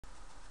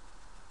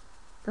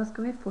Da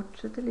skal vi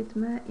fortsette litt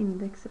med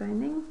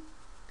indeksregning,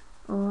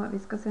 og vi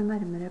skal se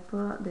nærmere på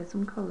det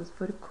som kalles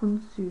for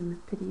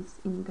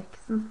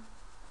konsumprisindeksen.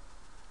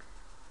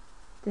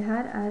 Dette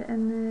er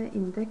en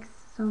indeks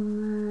som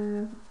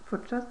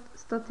fortsatt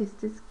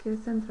Statistisk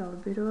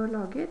sentralbyrå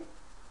lager,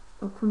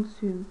 og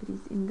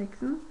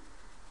konsumprisindeksen,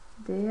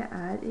 det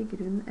er i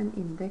grunn en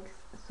indeks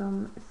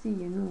som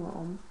sier noe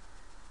om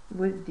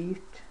hvor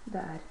dyrt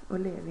det er å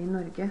leve i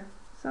Norge,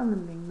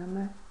 sammenlignet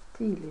med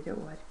tidligere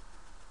år.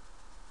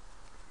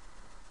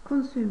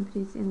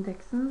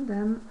 Konsumprisindeksen,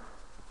 den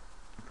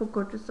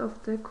forkortes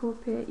ofte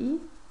KPI,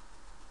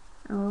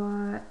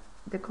 og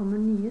det kommer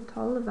nye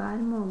tall hver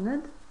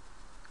måned,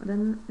 og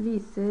den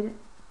viser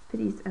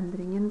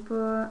prisendringen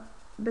på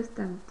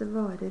bestemte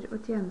varer og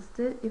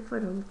tjenester i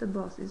forhold til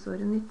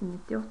basisåret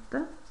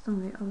 1998,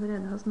 som vi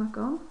allerede har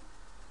snakket om,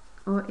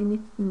 og i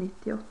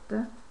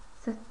 1998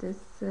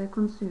 settes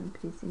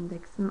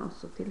konsumprisindeksen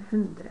også til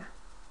 100.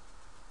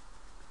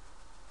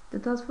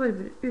 Det tas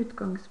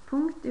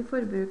utgangspunkt i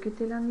forbruket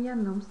til en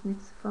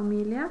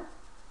gjennomsnittsfamilie,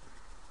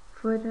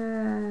 for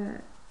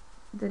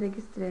det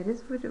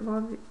registreres for hva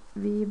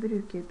vi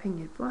bruker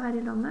penger på her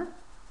i landet,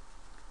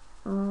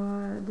 og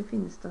det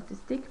finnes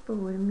statistikk på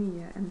hvor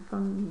mye en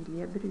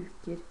familie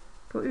bruker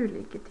på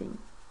ulike ting.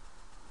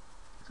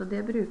 Så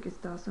det brukes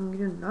da som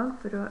grunnlag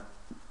for å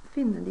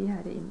finne de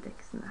her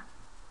indeksene.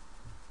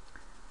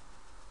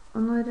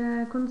 Og når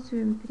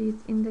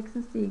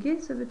konsumprisindeksen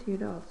stiger, så betyr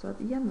det altså at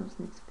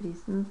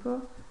gjennomsnittsprisen på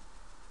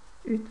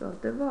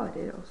utvalgte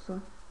varer også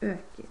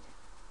øker.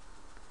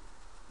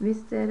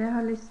 Hvis dere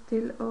har lyst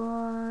til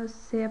å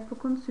se på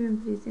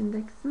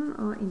konsumprisindeksen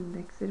og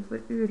indekser for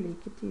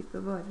ulike typer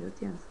varer og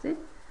tjenester,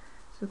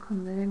 så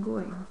kan dere gå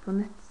inn på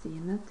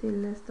nettsidene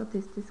til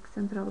Statistisk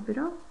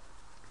sentralbyrå,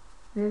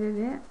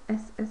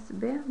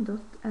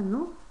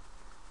 www.ssb.no.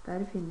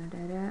 Der finner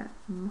dere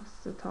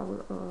masse tall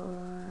å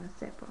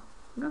se på.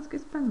 Ganske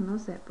spennende å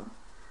se på.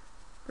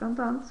 Blant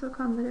annet så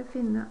kan dere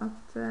finne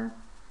at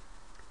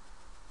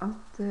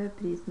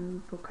prisen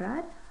på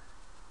klær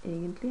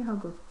egentlig har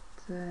gått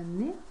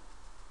ned,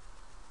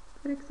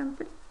 for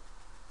eksempel,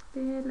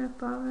 i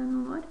løpet av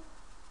noen år.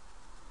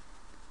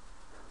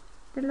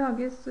 Det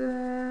lages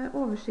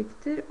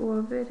oversikter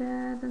over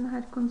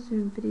denne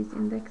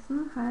konsumprisindeksen.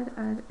 Her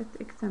er et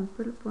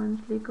eksempel på en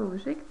slik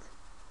oversikt,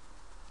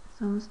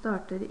 som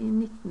starter i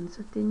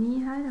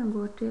 1979 her, og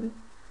går til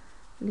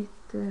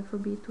litt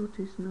forbi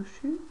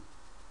 2007.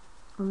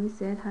 Og vi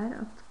ser her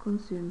at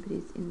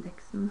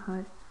konsumprisindeksen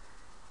har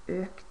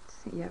økt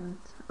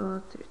jevnt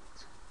og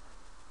trutt.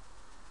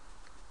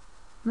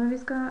 Når vi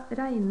skal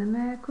regne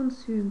med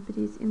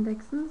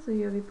konsumprisindeksen, så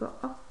gjør vi på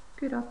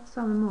akkurat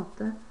samme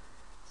måte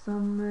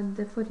som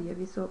det forrige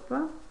vi så på,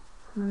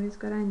 når vi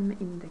skal regne med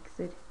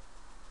indekser.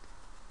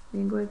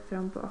 Vi går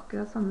fram på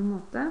akkurat samme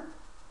måte.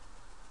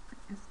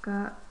 Jeg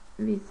skal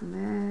vise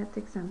med et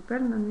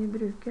eksempel, men vi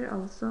bruker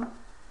altså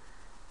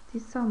det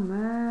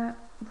samme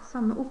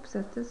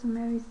oppsettet som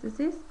jeg viste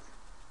sist.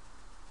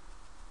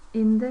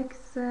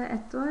 Indeks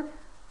ett år,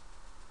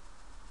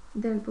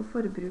 del på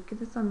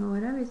forbruket det samme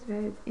året, hvis vi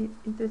er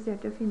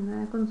interessert i å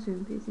finne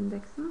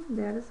konsumprisindeksen.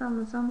 Det er det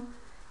samme som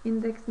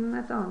indeksen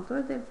et annet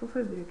år, del på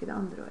forbruket det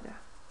andre året.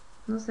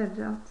 Nå ser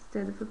dere at i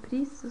stedet for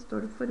pris så står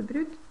det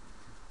forbruk,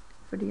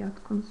 fordi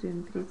at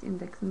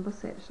konsumprisindeksen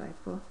baserer seg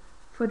på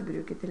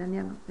forbruket til en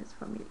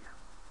gjennomsnittsfamilie.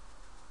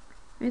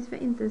 Hvis vi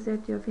er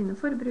interessert i å finne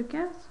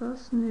forbruket, så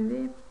snur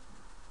vi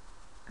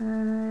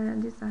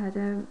disse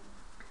her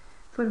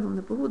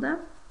forholdene på hodet.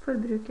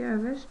 Forbruket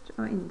øverst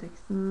og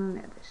indeksen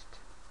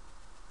nederst.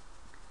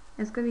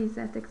 Jeg skal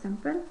vise et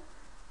eksempel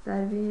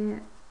der vi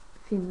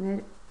finner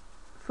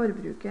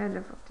forbruket,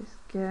 eller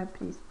faktisk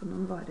pris på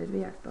noen varer ved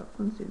hjelp av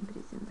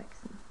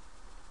konsumprisindeksen.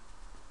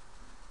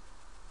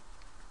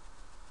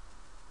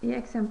 I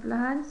eksempelet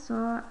her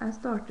så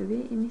starter vi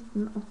i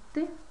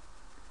 1980.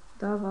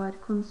 Da var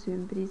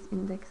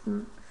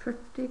konsumprisindeksen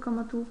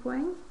 40,2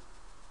 poeng.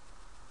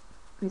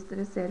 Hvis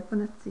dere ser på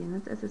nettsidene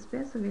til SSB,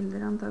 så vil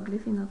dere antagelig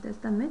finne at det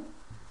stemmer.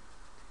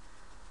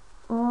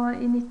 Og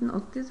i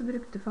 1980 så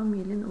brukte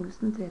familien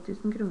Olsen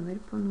 3000 kroner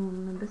på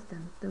noen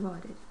bestemte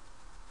varer.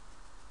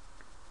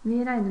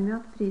 Vi regner med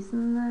at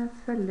prisen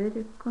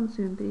følger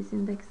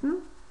konsumprisindeksen,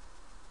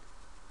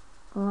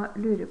 og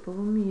lurer på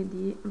hvor mye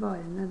de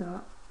varene da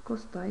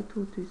kostet i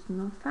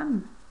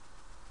 2005.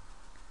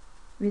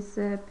 Hvis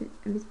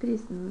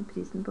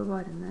prisen på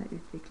varene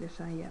utvikler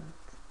seg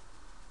jevnt.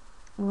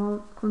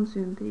 Og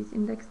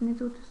konsumprisindeksen i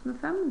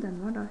 2005, den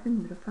var da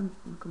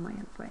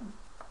 115,1 poeng.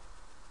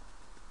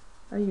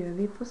 Da gjør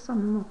vi på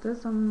samme måte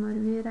som når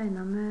vi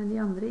regner med de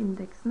andre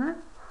indeksene.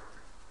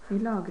 Vi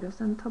lager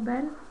oss en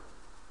tabell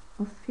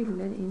og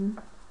fyller inn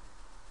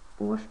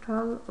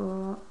årstall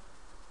og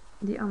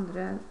de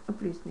andre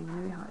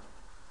opplysningene vi har.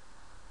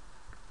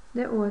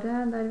 Det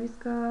året der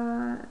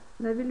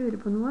vi lurer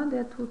på noe, det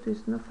er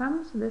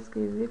 2005, så det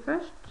skriver vi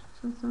først,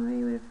 sånn som vi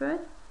gjorde før.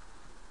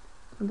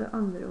 Og det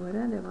andre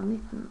året, det var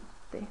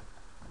 1980.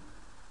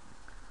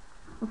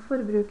 Og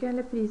forbruket,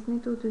 eller prisen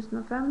i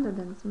 2005, det er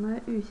den som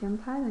er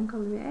ukjent her, den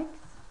kaller vi X.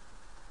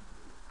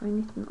 og i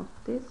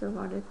 1980 så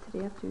var det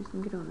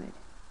 3000 kroner.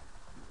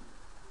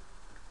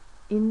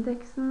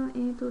 Indeksen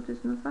i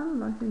 2005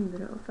 var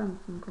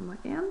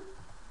 115,1,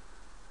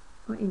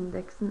 og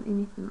indeksen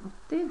i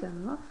 1980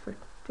 den var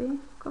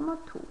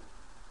 40,2.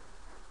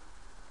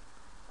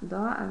 Da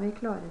er vi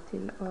klare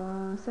til å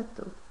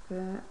sette opp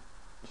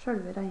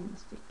selve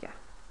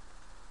regnestykket.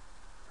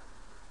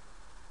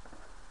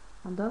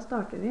 Og da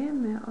starter vi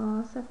med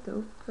å sette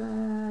opp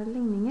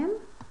ligningen.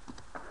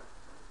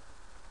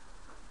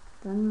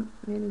 Den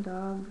vil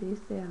da bli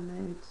seende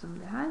ut som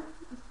det her,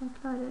 hvis jeg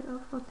klarer å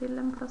få til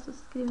en plass å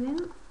skrive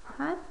inn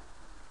her.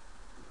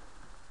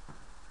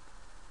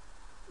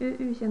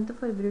 Ukjente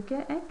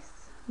forbruket X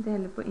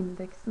deler på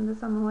indeksen det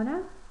samme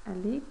året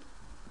er lik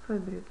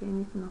forbruket i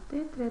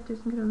 1980,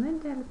 3000 kroner,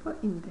 deler på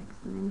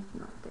indeksen i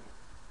 1980.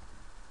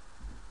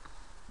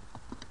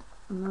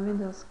 Og når vi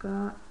da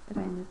skal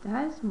regne ut det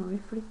her, så må vi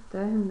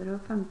flytte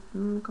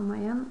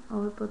 115,1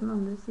 over på den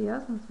andre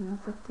siden, sånn som vi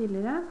har sett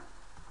tidligere.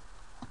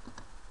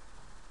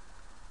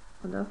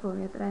 Og da får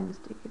vi et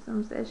regnestykke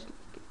som ser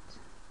slik ut.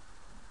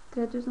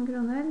 3000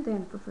 kroner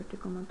deler på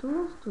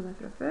 40,2, stod det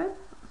fra før,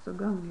 og så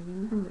ganger vi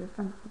med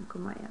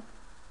 115,1.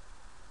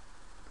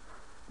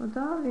 Og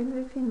da vil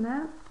vi finne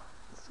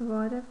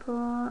svaret på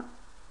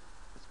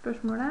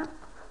spørsmålet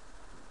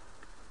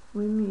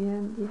hvor mye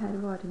de her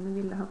varene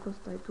ville ha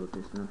kostet i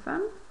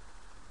 2005.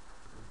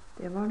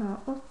 Det var da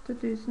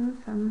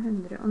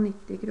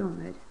 8590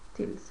 kroner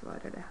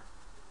tilsvarer det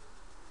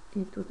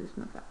i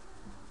 2005.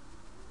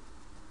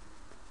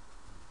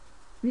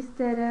 Hvis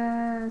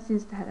dere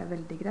synes det her er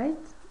veldig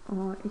greit,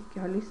 og ikke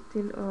har lyst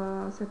til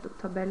å sette opp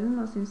tabellen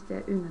og synes det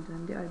er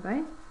unødvendig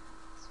arbeid,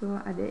 så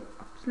er det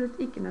absolutt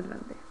ikke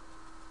nødvendig.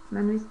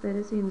 Men hvis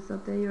dere synes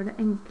at det gjør det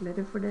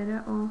enklere for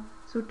dere å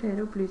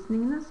sortere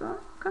opplysningene, så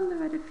kan det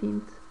være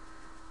fint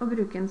å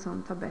bruke en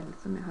sånn tabell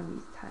som jeg har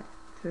vist her,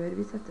 før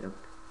vi setter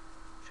opp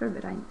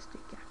selve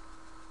regnestykket.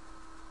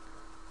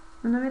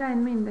 Men når vi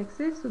regner med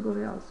indekser, så går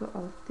vi altså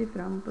alltid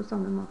fram på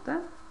samme måte.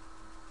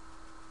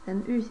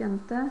 Den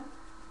ukjente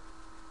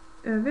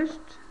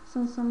øverst,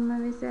 sånn som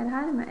vi ser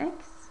her med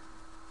X,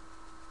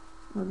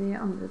 og de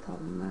andre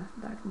tallene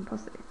der de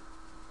passer inn.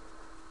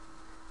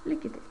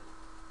 Lykke til!